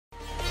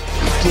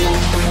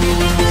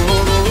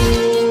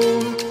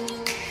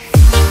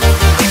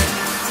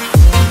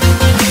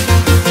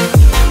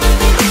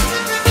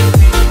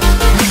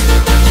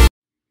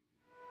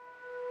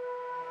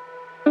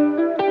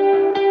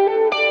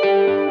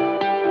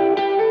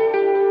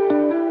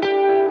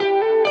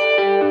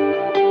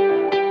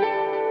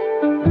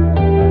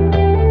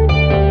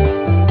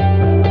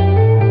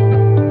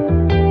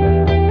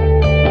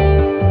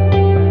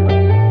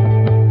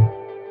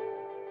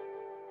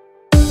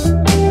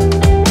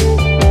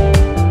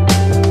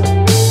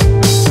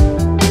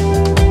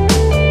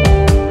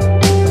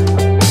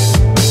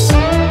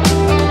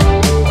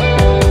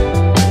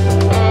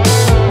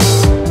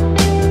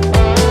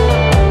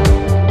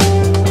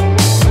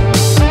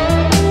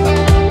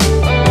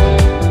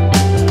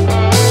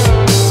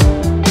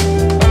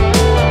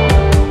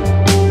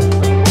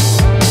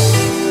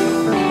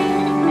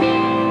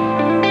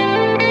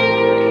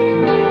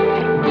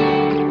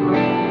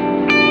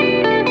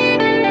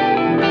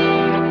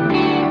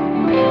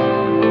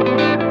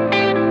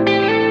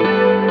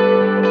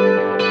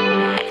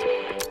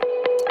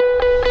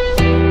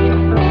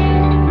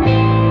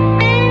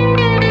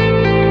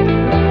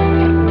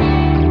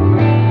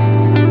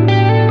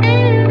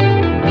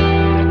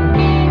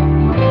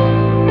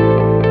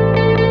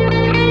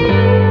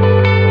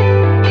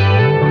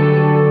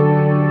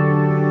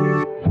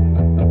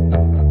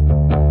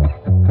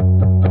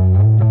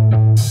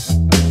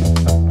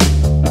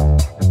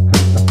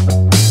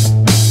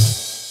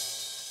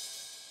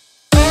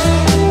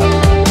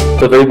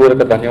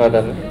హృదయపూర్వక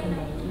ధన్యవాదాలు.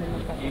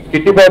 ఈ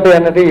కిట్టి పార్టీ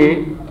అన్నది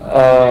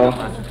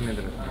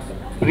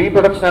ప్రీ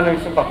ప్రొడక్షన్ అనే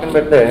విషయం పక్కన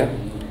పెడితే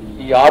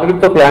ఈ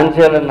ఆరుగురితో ప్లాన్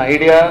చేయాలన్న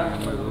ఐడియా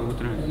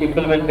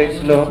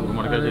ఇంప్లిమెంటేషన్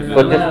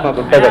వచ్చేసి మా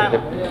గుట్టా గారు.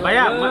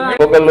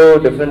 ఒకళ్ళు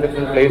different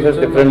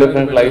places,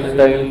 different life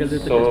styles.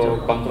 So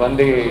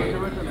కొంతమంది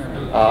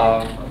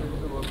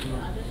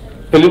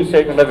ఫిలిమ్స్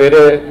చేయకుండా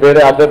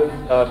వేరే అదర్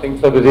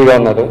థింగ్స్ లో బిజీగా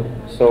ఉన్నారు.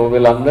 సో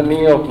వీళ్ళందరినీ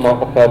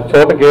ఒక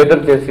చోట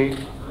గేదర్ చేసి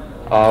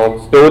ఒక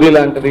స్టోరీ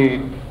లాంటిది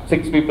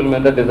 6 people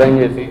మీద డిజైన్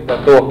చేసి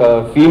దాంతో ఒక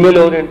ఫీమేల్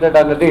ఓరియంటెడ్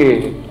అన్నది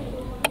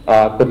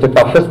కొంచెం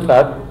toughest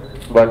task,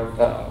 but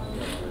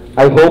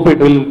I hope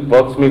it will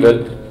works me well.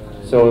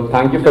 So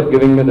thank you for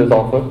giving me this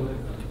offer.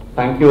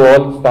 Thank you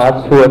all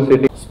stars who are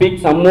sitting. Speak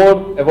some more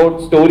about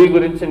story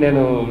గురించి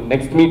నేను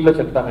next meet లో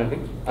చెప్తానండి.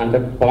 అంటే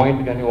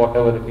point కానీ what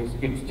ever it is,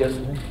 it's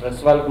just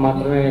press వాళ్ళకి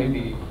మాత్రమే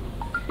ఇది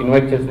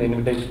invite చేసిన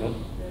invitation.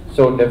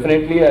 So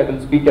definitely I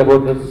will speak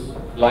about this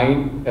line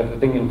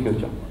everything in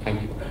future. Thank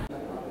you.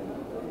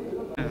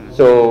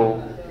 So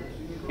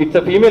it's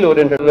a female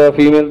oriented,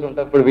 females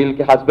ఉంటారు. ఇప్పుడు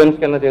వీళ్ళకి హస్బెండ్స్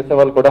కన్నా చేసే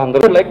వాళ్ళు కూడా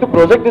అందరూ like to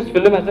project this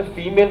film as a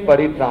female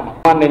body drama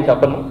అని నేను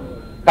చెప్పను.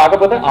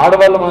 కాకపోతే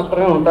ఆడవాళ్ళు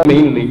మాత్రమే ఉంటారు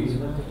మెయిన్ లీడ్స్.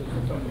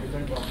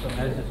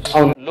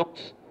 అవును,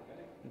 లుక్స్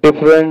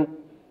డిఫరెంట్.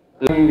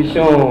 ఈ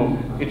విషయం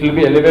it will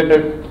be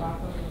elevated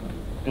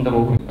in the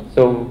movie.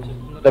 So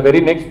the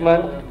very next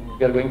month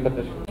we are going for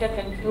this.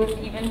 Conclude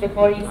even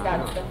before he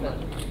starts the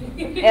film.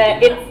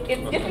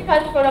 It's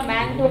difficult for a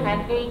man to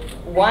handle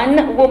one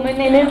woman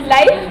in his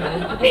life.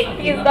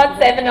 He's got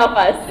 7 of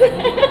us.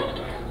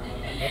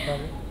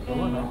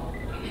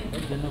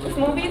 This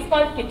movie is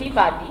called Kitty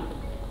Party.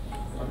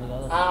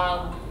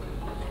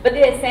 But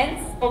the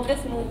essence of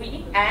this movie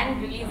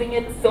and releasing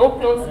it so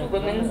close to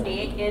Women's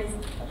Day is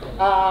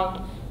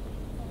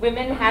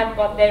women have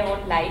got their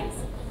own lives,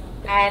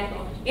 and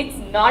it's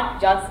not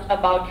just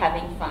about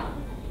having fun.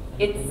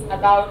 It's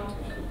about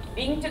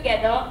being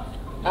together,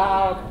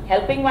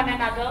 helping one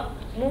another,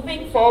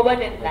 moving forward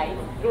in life,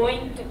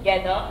 growing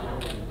together,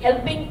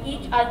 helping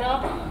each other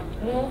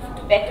move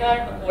to better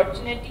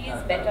opportunities,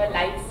 better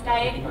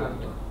lifestyle,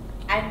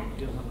 and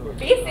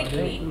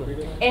basically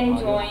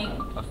enjoying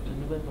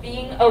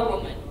being a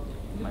woman.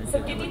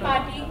 So Kitty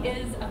Party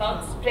is about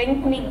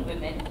strengthening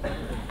women,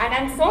 and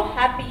I'm so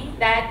happy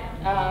that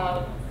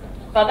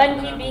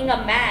Pavanji, being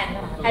a man,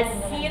 has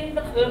seen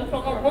the film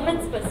from a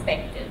woman's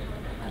perspective.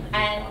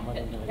 And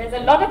there's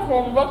a lot of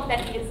homework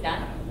that he has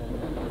done.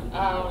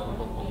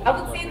 I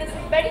would say this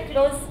is very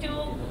close to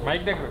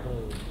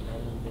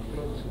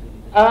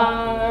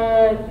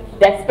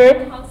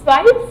Desperate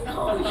Housewives.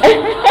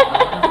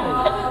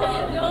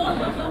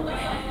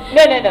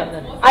 No.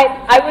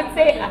 I would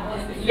say,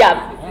 yeah,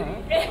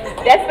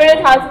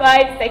 Desperate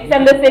Housewives, Sex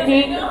and the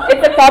City.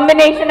 It's a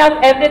combination of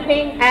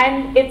everything, and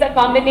it's a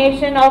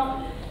combination of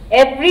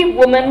every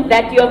woman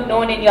that you have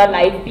known in your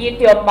life, be it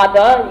your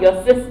mother, your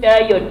sister,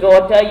 your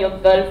daughter, your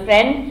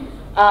girlfriend,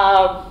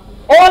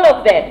 all of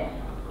them.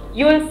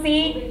 You will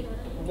see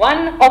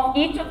one of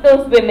each of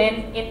those women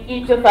in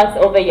each of us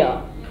over here.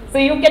 So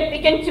you can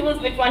pick and choose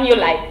which one you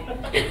like.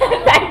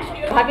 Thank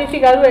you.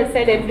 Bhageshri Garu has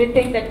said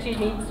everything that she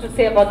needs to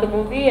say about the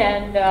movie,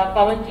 and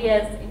Pavanji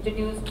has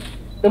introduced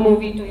the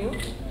movie to you.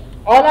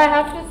 All I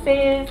have to say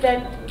is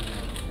that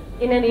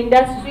in an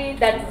industry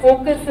that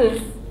focuses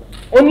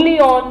only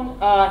on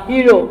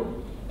hero,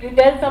 you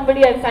tell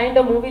somebody I've signed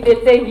a movie, they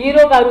say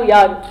hero garu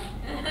yaar.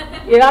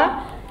 Yeah,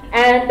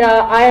 and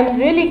I am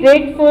really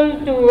grateful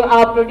to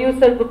our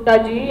producer Gupta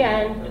ji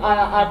and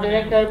our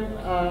director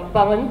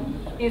Pavan.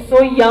 He's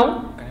so young,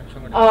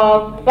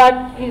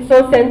 but he's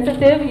so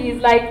sensitive.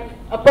 He's like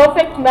a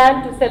perfect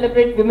man to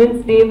celebrate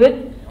Women's Day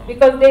with,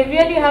 because they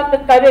really have the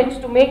courage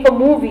to make a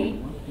movie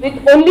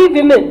with only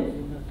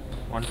women.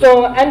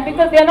 So, and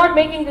because they are not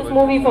making this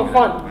movie for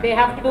fun, they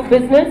have to do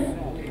business.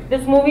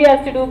 This movie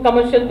has to do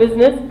commercial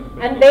business,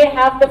 and they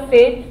have the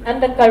faith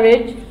and the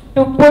courage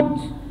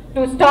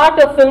to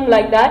start a film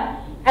like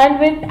that. And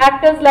with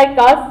actors like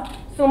us,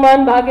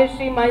 Suman,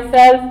 Bhagyashree,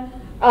 myself,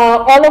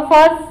 all of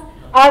us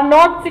are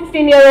not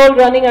 16-year-old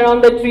running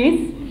around the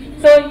trees.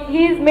 So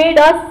he's made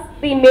us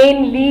the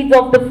main leads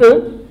of the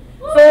film.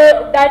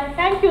 So that,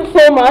 thank you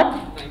so much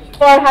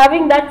for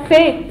having that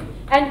faith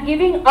and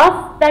giving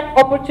us that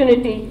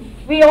opportunity.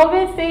 We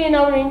always say in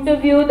our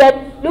interview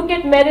that look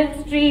at Meryl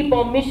Streep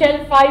or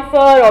Michelle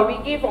Pfeiffer, or we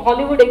give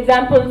Hollywood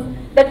examples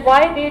that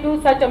why they do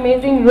such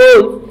amazing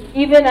roles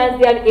even as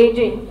they are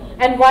aging.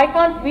 And why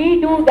can't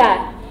we do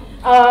that?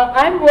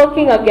 I'm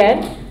working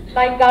again.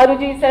 Like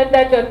Garuji said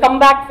that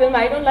comeback film,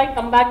 I don't like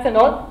comebacks and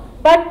all.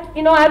 But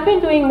you know, I've been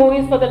doing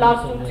movies for the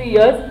last 2-3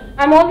 years.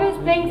 I'm always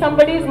playing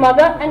somebody's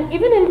mother, and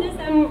even in this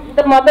I'm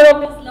the mother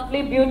of this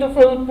lovely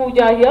beautiful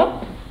Pooja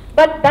here.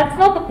 But that's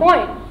not the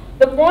point.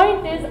 The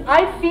point is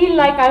I feel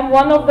like I'm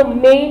one of the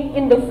main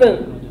in the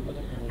film.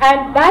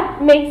 And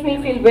that makes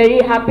me feel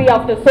very happy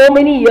after so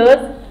many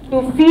years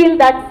to feel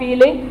that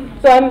feeling.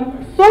 So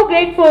I'm so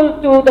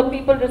grateful to the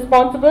people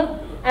responsible,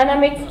 and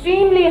I'm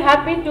extremely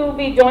happy to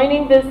be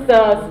joining this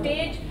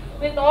stage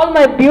with all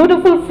my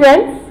beautiful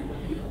friends.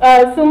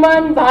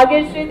 Suman,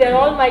 Bhagyashree, they're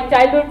all my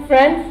childhood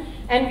friends,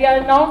 and we are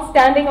now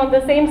standing on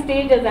the same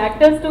stage as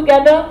actors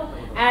together.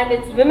 And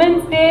it's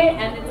Women's Day,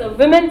 and it's a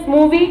women's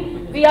movie.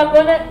 We are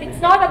gonna,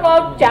 it's not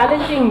about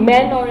challenging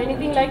men or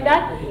anything like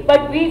that,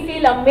 but we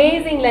feel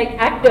amazing like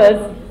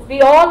actors.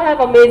 We all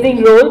have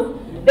amazing roles.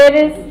 There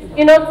is,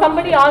 you know,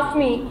 somebody asked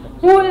me,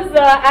 who is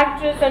the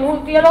actress and who,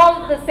 we are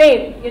all the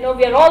same. You know,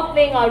 we are all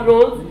playing our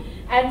roles,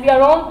 and we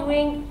are all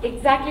doing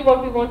exactly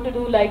what we want to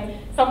do, like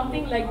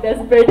something like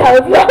Desperate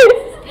Housewives.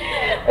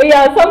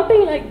 Yeah,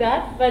 something like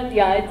that. But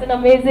yeah, it's an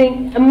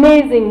amazing,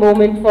 amazing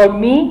moment for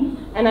me,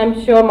 and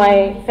I'm sure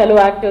my fellow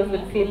actors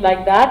will feel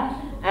like that.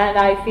 And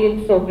I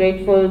feel so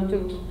grateful to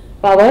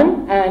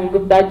Pawan and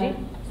Guptaji.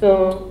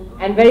 So,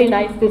 and very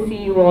nice to see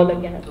you all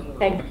again.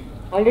 Thank you.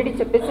 Already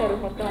చెప్పేశారు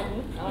మొత్తం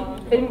అన్ని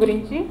film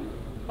గురించి.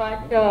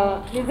 But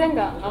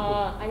నిజంగా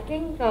I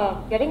think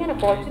getting an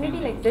opportunity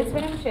like this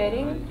when I'm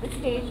sharing the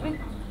stage with,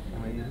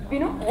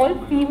 you know, all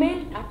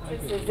female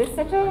actresses is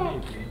such a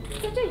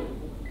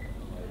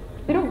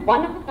you know,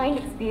 one of a kind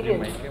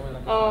experience.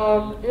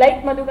 Like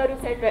Madhu Garu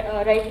said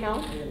right now,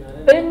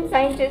 film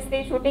sign cheste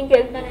shooting ki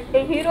veltanante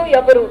hero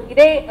evaru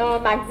ide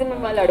maximum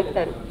vallu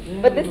adugtaru.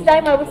 But this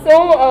time I was so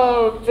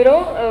you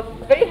know,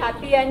 very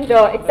happy and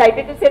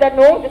excited to say that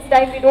no, this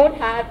time we don't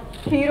have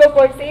hero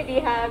per se. We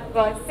have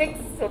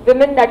 6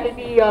 women that will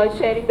be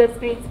sharing the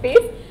screen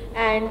space,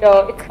 and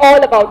it's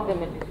all about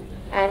women.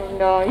 And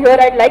here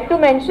I'd like to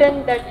mention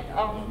that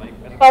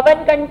Pawan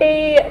Kante,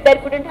 there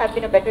couldn't have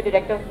been a better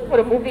director for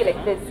a movie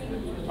like this.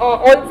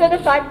 Also the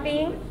fact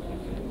being,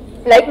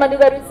 like Madhu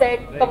Garu said,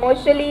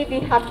 commercially we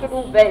have to do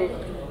well.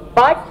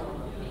 But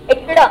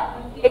ekkada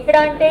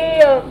ante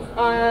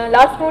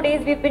last 2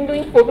 days we've been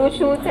doing photo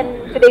shoots, and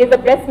today is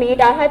the press meet.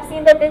 I have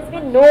seen that there's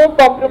been no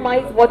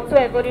compromise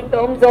whatsoever in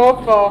terms of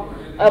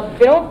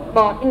you know,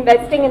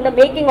 investing in the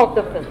making of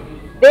the film.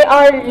 They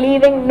are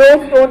leaving no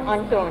stone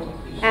unturned.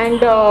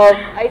 And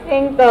I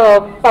think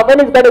Pawan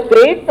has got a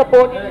great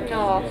support in,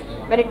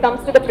 when it comes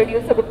to the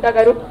producer Gupta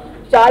Garu.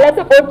 Chala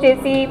support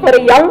chesi for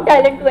a young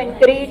talent to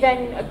encourage and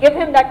give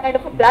him that kind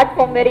of a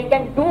platform where he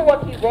can do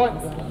what he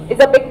wants is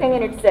a big thing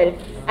in itself.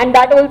 And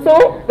that also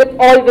with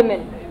all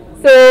women.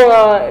 So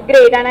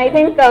great. And I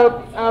think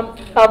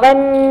Pawan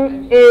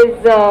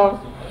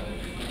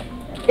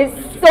is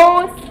so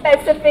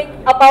specific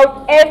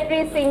about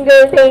every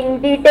single thing,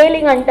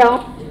 detailing anta.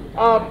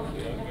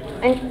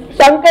 And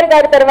Shankar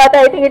Garu tarvata,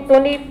 I think it's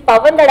only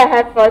Pawan that I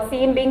have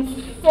seen being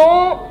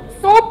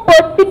so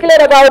particular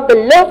about the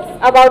looks,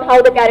 about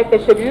how the character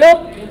should look,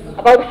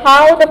 about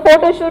how the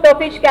photo shoot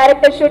of each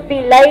character should be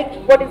like,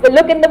 what is the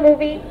look in the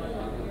movie.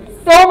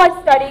 So much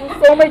studying,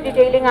 so much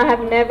detailing I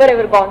have never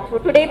ever gone through.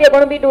 Today we are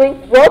going to be doing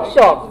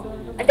workshops.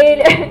 In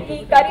career,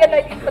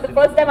 I think for the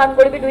first time I'm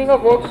going to be doing a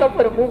workshop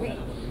for a movie.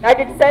 That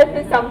itself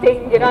is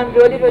something, you know, I'm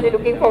really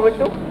looking forward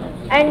to.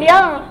 And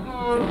yeah,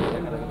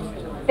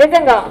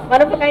 నిజంగా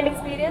one of a kind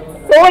experience,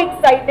 so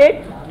excited.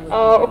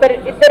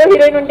 ఇద్దరు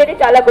heroine ఉంటేనే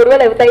చాలా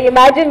గొడవలు అవుతాయి.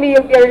 Imagine we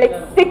are like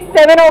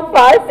 6-7 of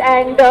us,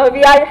 and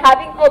we are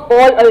having a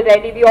ball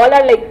already. We all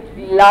are like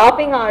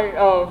laughing our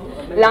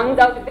lungs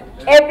out with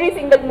every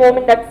single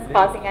moment that's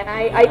passing, and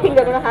I think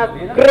we're going to have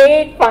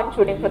great fun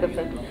shooting for the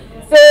film.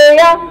 So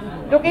yeah,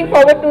 looking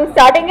forward to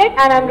starting it,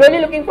 and I'm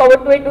really looking forward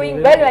to it doing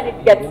well when it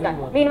gets done.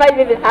 Meanwhile,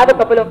 we will have a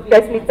couple of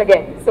press meets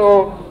again. So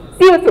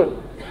see you soon.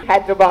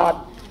 Hyderabad.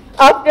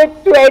 After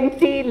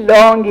 20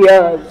 long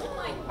years,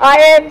 I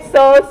am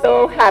so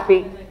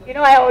happy. You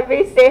know, I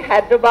always say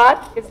Hyderabad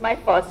is my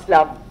first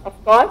love. Of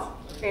course,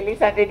 Delhi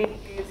Sunday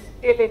is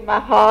still in my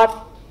heart,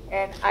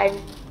 and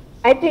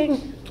I think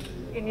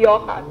in your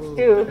hearts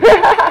too.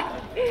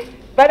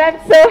 But I'm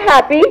so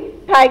happy.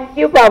 Thank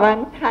you, Pawan.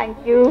 Thank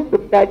you,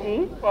 Gupta ji,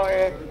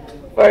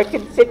 for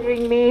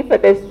considering me for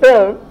this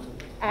film.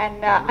 And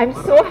I'm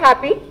so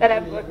happy that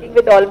I'm working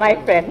with all my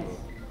friends.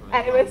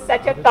 And it was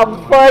such a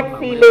comfort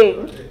feeling.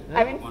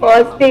 I mean,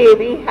 first day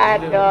we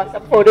had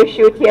some photo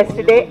shoot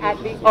yesterday, and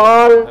we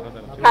all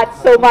had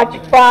so much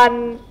fun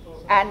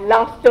and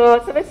laughter.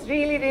 So it was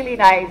really, really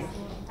nice.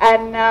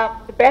 And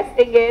the best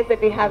thing is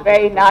that we have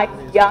very nice,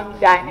 young,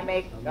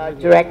 dynamic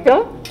director.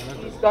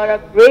 He's got a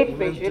great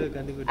vision,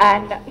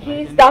 and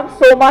he's done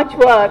so much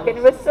work, and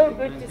it was so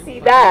good to see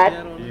that.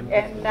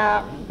 And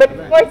but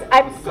of course,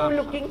 I'm so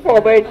looking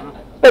forward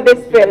for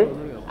this film.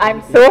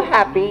 I'm so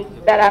happy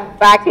that I'm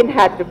back in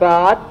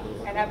Hyderabad,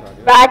 and I'm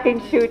back in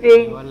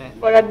shooting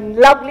for a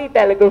lovely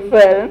Telugu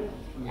film,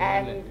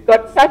 and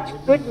got such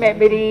good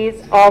memories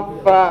of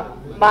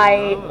my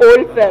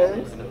old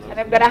films. And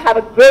I'm going to have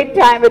a great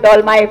time with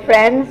all my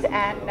friends,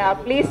 and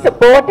please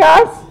support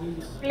us.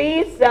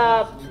 Please,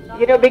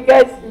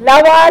 because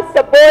love us,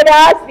 support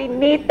us. We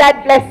need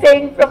that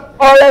blessing from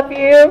all of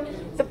you.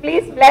 So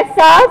please bless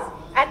us,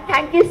 and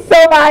thank you so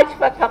much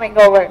for coming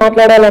over.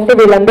 మాట్లాడాలంటే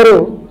వీళ్ళందరూ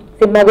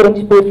cinema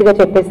గురించి పూర్తిగా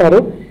చెప్పేశారు.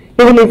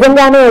 ఇది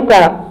నిజంగానే ఒక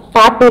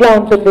పార్టీలా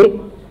ఉంటుంది.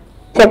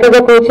 చక్కగా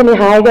కూర్చుని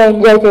హాయిగా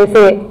ఎంజాయ్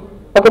చేసే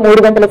ఒక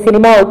 3 గంటల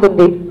సినిమా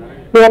అవుతుంది.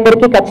 మీ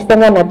అందరికీ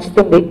ఖచ్చితంగా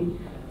నచ్చుతుంది.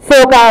 సో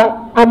ఒక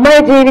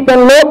అమ్మాయి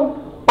జీవితంలో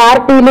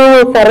పార్టీలు,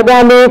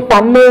 సరదాలు,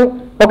 ఫన్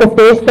ఒక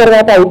స్టేజ్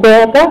తర్వాత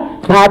అయిపోయాక,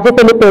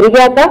 బాధ్యతలు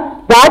పెరిగాక,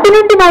 వాటి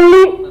నుండి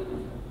మళ్ళీ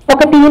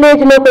ఒక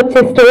టీనేజ్ లోకి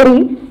వచ్చే స్టోరీ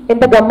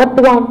ఎంత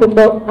గమ్మత్తుగా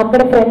ఉంటుందో,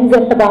 అక్కడ ఫ్రెండ్స్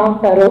ఎంత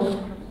బాగుంటారో,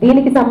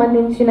 దీనికి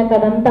సంబంధించిన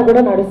కథంతా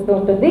కూడా నడుస్తూ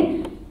ఉంటుంది.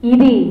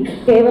 ఇది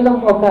కేవలం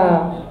ఒక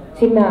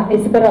చిన్న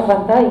ఇసుక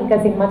రవ్వంతా, ఇంకా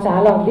సినిమా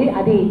చాలా ఉంది.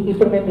 అది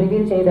ఇప్పుడు మేము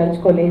రివీల్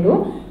చేయదలుచుకోలేదు,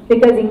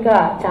 బికాజ్ ఇంకా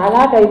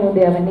చాలా టైం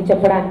ఉంది అవన్నీ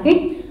చెప్పడానికి.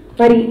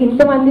 మరి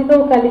ఇంతమందితో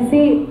కలిసి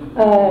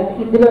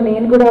ఇందులో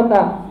నేను కూడా ఒక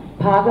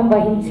భాగం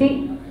వహించి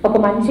ఒక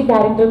మంచి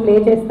క్యారెక్టర్ ప్లే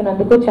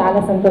చేస్తున్నందుకు చాలా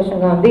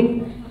సంతోషంగా ఉంది.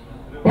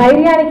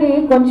 ధైర్యానికి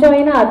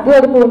కొంచెమైనా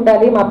అదుపు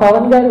ఉండాలి. మా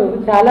పవన్ గారు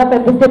చాలా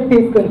పెద్ద స్టెప్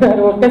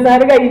తీసుకున్నారు.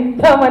 ఒక్కసారిగా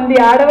ఇంతమంది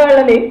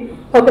ఆడవాళ్ళని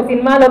ఒక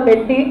సినిమాలో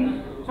పెట్టి,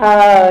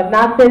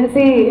 నాకు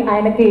తెలిసి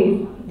ఆయనకి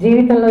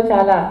జీవితంలో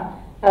చాలా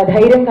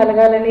ధైర్యం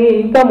కలగాలని,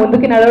 ఇంకా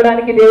ముందుకు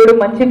నడవడానికి దేవుడు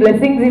మంచి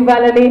బ్లెస్సింగ్స్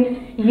ఇవ్వాలని,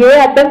 ఏ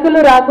అడ్డంకులు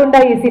రాకుండా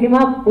ఈ సినిమా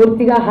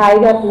పూర్తిగా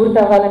హాయిగా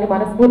పూర్తవ్వాలని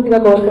మనస్ఫూర్తిగా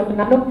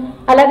కోరుకుంటున్నాను.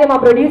 అలాగే మా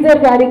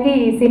ప్రొడ్యూసర్ గారికి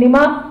ఈ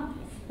సినిమా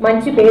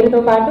మంచి పేరుతో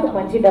పాటు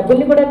మంచి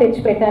డబ్బుల్ని కూడా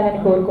తెచ్చి పెట్టాలని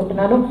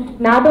కోరుకుంటున్నాను.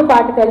 నాతో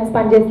పాటు కలిసి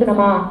పనిచేస్తున్న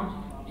మా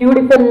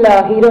బ్యూటిఫుల్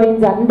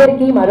హీరోయిన్స్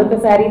అందరికీ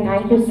మరొకసారి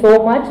thank you so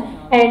much.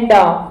 And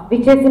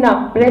విచ్చేసిన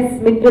ప్రెస్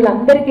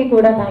మిత్రులందరికీ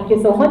కూడా థ్యాంక్ యూ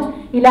సో మచ్.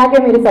 ఇలాగే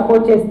మీరు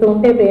సపోర్ట్ చేస్తూ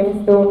ఉంటే,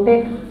 ప్రేమిస్తూ ఉంటే,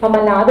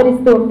 మమ్మల్ని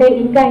ఆదరిస్తూ ఉంటే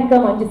ఇంకా ఇంకా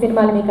మంచి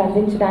సినిమాలు మీకు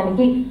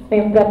అందించడానికి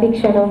మేము ప్రతి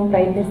క్షణం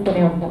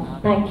ప్రయత్నిస్తూనే ఉంటాం.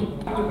 Thank you.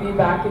 To be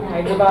back in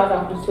Hyderabad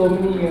after so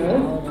many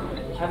years.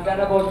 I've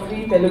done about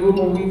 3 Telugu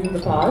movies in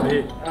the past,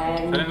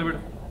 and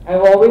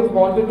I've always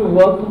wanted to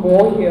work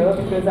more here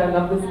because I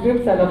love the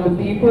scripts, I love the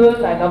people,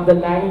 I love the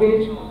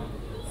language.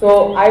 So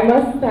I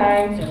must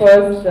thank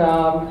first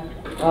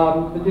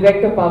the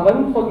director Pawan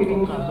for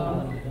giving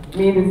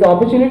me this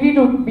opportunity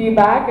to be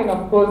back, and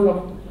of course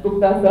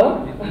Gupta sir,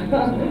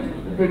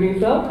 the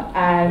producer.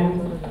 And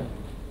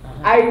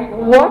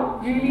what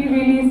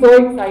really so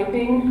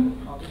exciting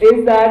is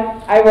that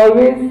I've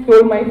always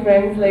told my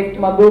friends like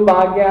Madhu,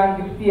 Bhagya, and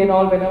Dipti and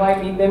all, whenever I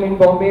meet them in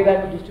Bombay,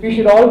 that we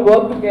should all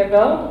work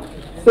together.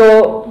 So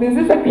this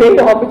is a great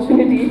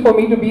opportunity for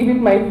me to be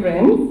with my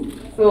friends.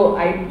 So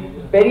I'm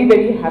very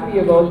happy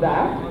about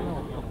that.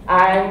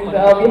 And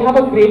we have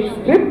a great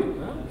script.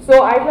 So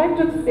I'd like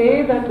to say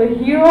that the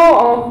hero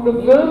of the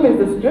film is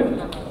the script.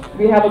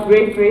 We have a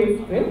great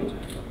script.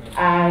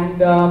 And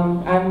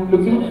I'm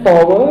looking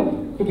forward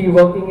to be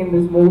working in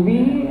this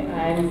movie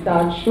and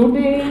start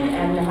shooting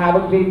and have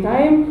a great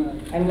time.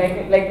 And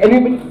like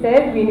everybody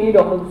said, we need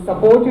all the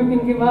support you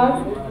can give us,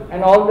 and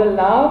all the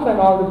love and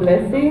all the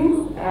blessings.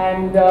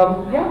 And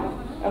yeah,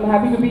 I'm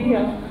happy to be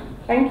here.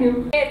 Thank you.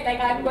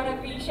 Like I'm going to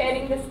be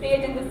sharing the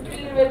stage and the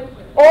screen with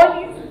all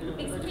these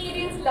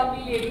experienced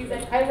lovely ladies,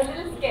 and I was a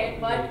little scared,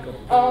 but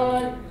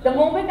the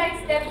moment I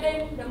stepped in,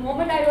 the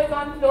moment I was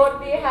on floor,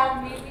 they have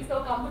made me so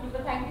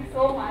comfortable. Thank you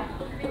so much.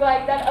 You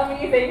guys are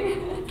amazing.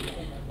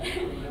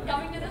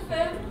 Coming to the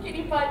film,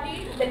 Kitty Party,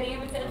 the name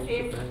itself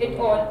says it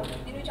all.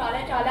 నేను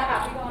చాలా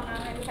హ్యాపీగా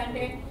ఉన్నాను,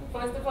 ఎందుకంటే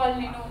first of all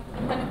నేను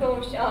తనతో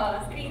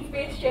screen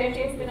space share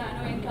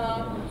చేస్తున్నాను. ఇంకా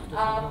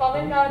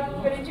పవన్ గారు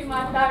గురించి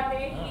మాట్లాడితే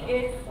he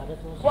is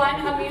one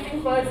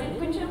amazing person.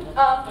 కొంచెం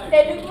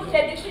తెలుగు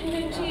ట్రెడిషన్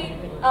నుంచి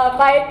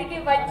బయటికి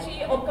వచ్చి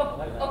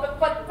ఒక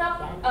కొత్త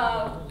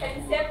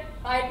కన్సెప్ట్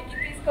బయటికి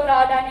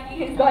తీసుకురావడానికి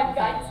his got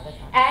guts,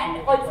 and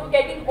also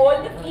getting all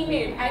the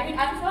female. I mean,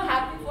 I'm so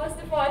happy first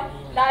of all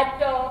that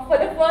for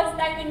the first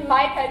time in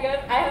my career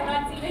I have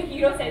not seen a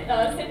hero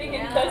sitting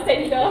in the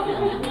center.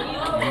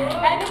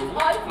 And it's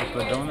all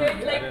female, so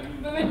it's like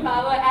women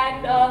power.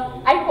 And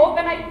I hope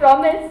and I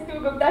promise to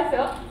Gupta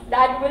sir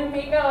that we'll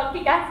make a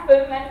kick-ass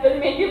film and we'll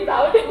make you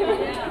proud.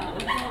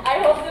 I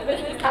hope the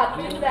business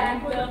happens.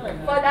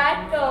 for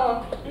that,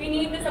 we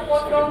need the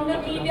support from the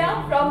media,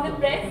 from the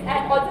press,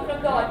 and also from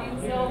the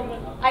audience. So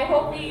I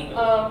hope we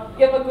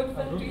give a good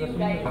film to you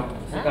guys.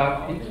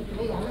 Satyaki.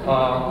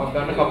 I've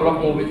done a couple of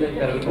movies in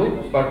Telugu,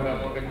 but I'm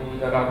not doing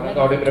the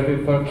autography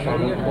for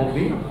Shannon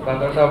movie.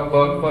 I've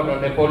worked for a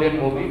Napoleon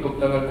movie,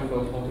 Gupta was the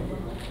first movie.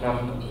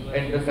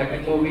 And the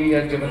second movie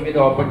has given me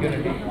the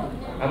opportunity.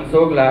 I'm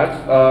so glad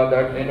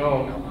that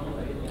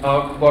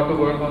I've got to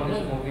work on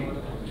this movie.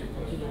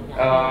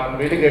 I'm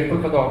really grateful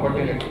for the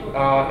opportunity.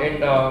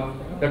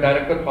 The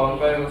director Pawan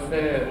Bhai was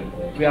there.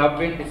 We have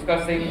been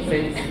discussing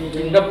since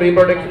in the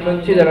pre-production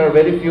nunchi there are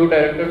very few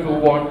directors who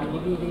want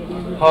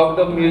how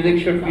the music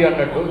should be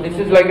under. This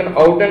is like an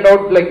out and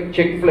out like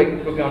chick flick,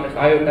 to be honest.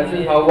 This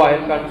is how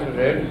I'll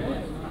consider it.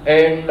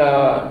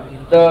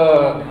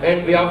 And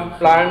we have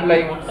planned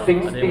like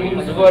 6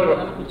 teams for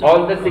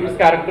all the 6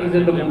 characters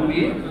in the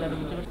movie.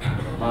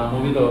 మా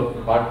మూవీలో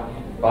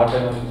పాట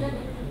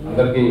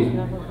అందరికీ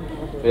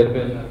పేరు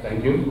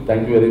thank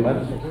you very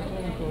much.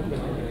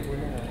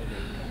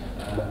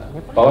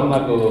 Pawan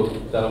నాకు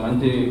చాలా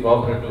మంచి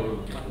cooperative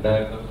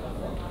director,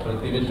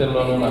 ప్రతి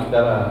విషయంలోనూ నాకు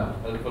చాలా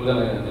హెల్ప్ఫుల్గా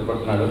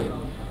నిలబడుతున్నాడు.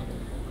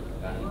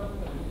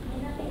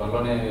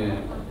 త్వరలోనే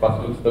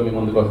ఫస్ట్ లుక్స్తో మీ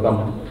ముందుకు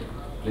వస్తాము.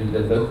 Please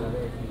sir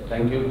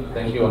thank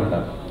you అనట.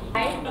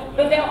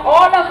 So then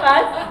all of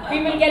us, we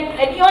will get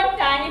ready on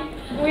time,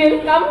 we will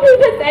come to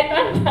the set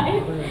on time,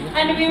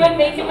 and we will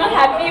make him a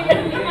happy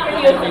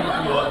producer.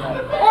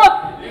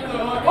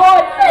 Oh,